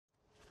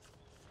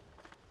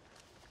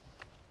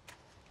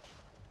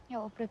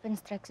Jou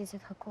oproepinstruksies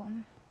het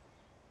gekom.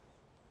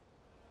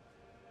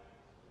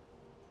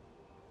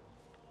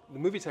 The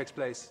movie takes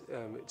place,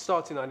 it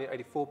starts in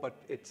 1984, but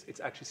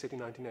it's actually set in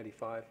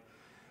 1985,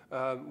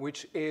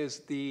 which is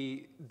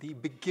the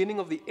beginning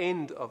of the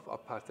end of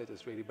apartheid,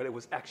 really, but it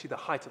was actually the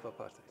height of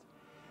apartheid.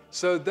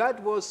 So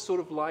that was sort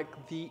of like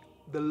the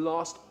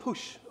last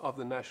push of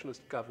the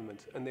nationalist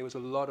government, and there was a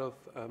lot of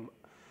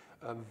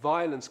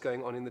violence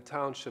going on in the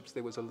townships.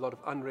 There was a lot of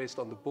unrest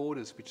on the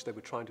borders, which they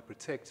were trying to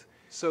protect.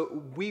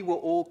 So we were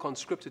all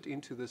conscripted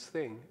into this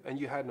thing, and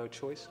you had no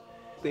choice.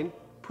 Then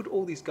put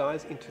all these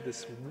guys into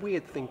this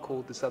weird thing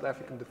called the South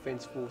African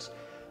Defence Force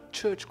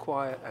church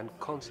choir and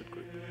concert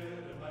group.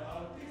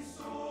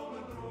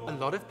 A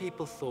lot of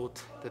people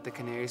thought that the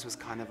Canaries was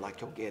kind of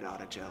like your get out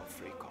of jail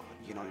free card.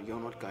 You know, you're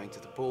not going to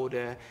the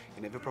border,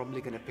 you're never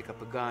probably going to pick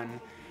up a gun.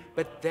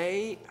 But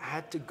they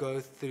had to go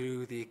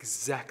through the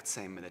exact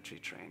same military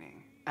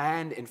training.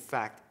 And in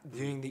fact,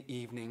 during the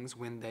evenings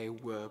when they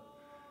were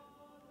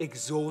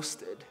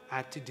exhausted,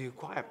 had to do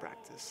choir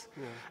practice.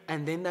 Yeah.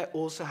 And then they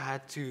also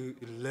had to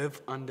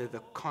live under the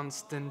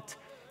constant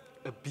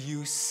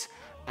abuse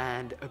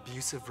and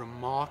abusive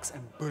remarks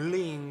and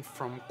bullying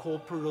from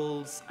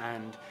corporals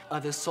and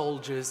other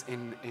soldiers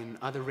in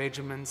other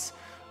regiments.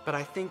 But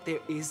I think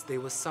there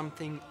was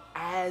something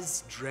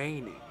as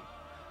draining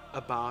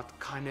about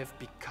kind of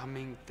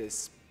becoming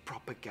this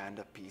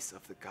propaganda piece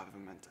of the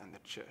government and the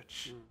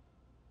church.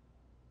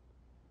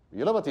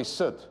 Julle wat hier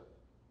sit,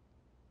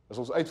 is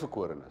ons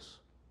uitverkorenes.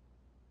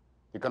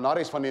 Die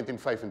Kanaries van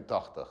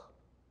 1985.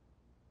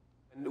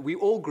 And we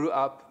all grew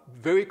up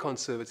very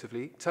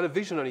conservatively.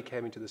 Television only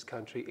came into this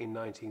country in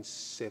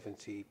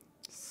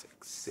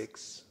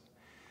 1976.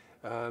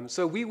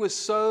 So we were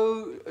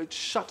so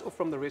shut off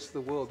from the rest of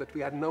the world that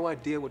we had no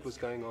idea what was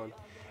going on.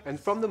 And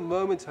from the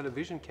moment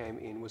television came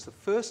in was the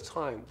first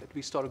time that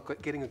we started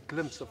getting a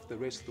glimpse of the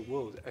rest of the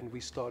world, and we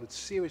started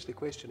seriously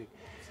questioning.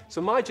 So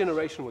my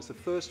generation was the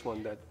first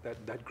one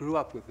that grew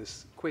up with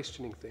this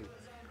questioning thing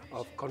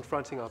of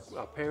confronting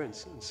our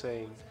parents and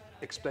saying,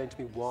 explain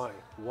to me why?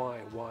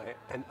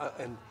 And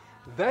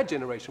that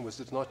generation was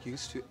just not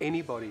used to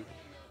anybody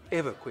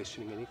ever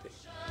questioning anything.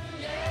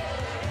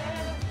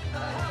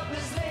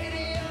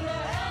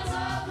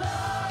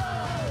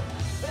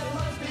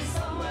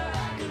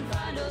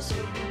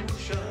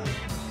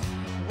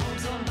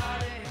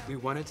 We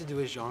wanted to do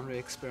a genre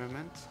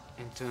experiment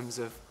in terms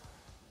of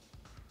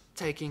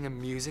taking a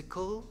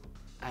musical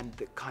and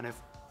the kind of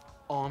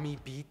army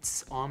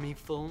beats, army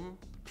film,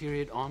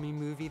 period army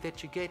movie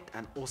that you get,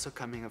 and also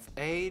coming of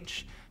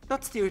age.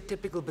 Not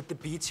stereotypical, but the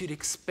beats you'd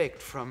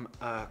expect from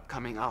a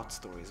coming out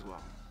story as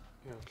well.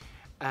 Yeah.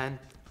 And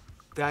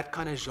that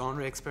kind of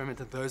genre experiment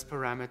and those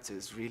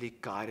parameters really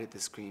guided the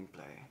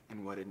screenplay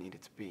and what it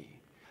needed to be.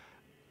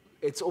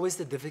 It's always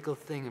the difficult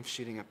thing of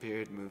shooting a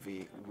period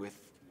movie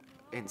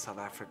in South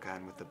Africa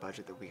and with the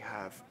budget that we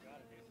have.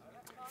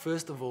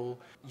 First of all,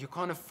 you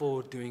can't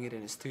afford doing it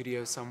in a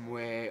studio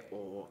somewhere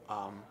or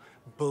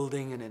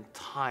building an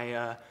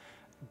entire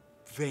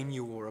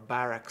venue or a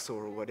barracks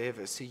or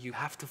whatever, so you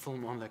have to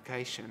film on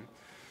location.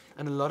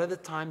 And a lot of the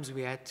times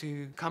we had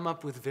to come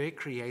up with very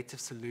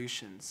creative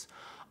solutions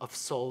of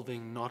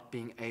solving not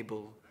being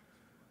able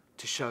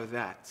to show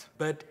that.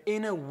 But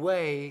in a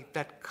way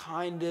that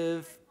kind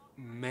of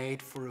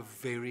made for a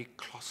very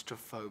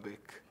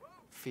claustrophobic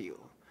feel.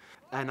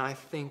 And I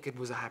think it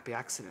was a happy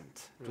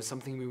accident. It was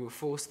something we were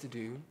forced to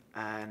do,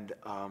 and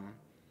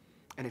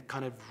it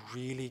kind of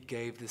really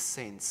gave the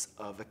sense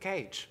of a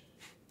cage.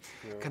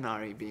 Yeah.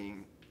 Kanarie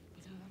being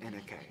in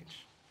a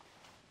cage.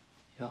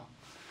 Ja.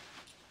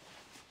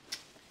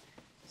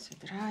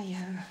 Zodra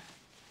jou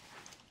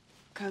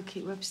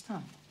koukie oop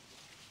staan.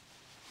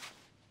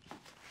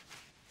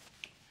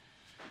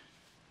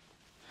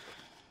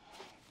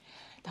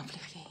 Dan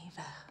vlieg jy hier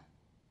weg.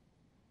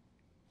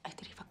 Uit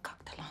hierdie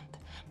verkakte land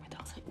met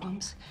al sy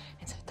ooms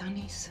en sy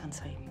tannies en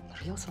sy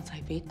reëls en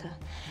sy wette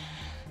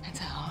en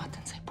sy haat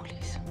en sy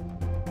polies.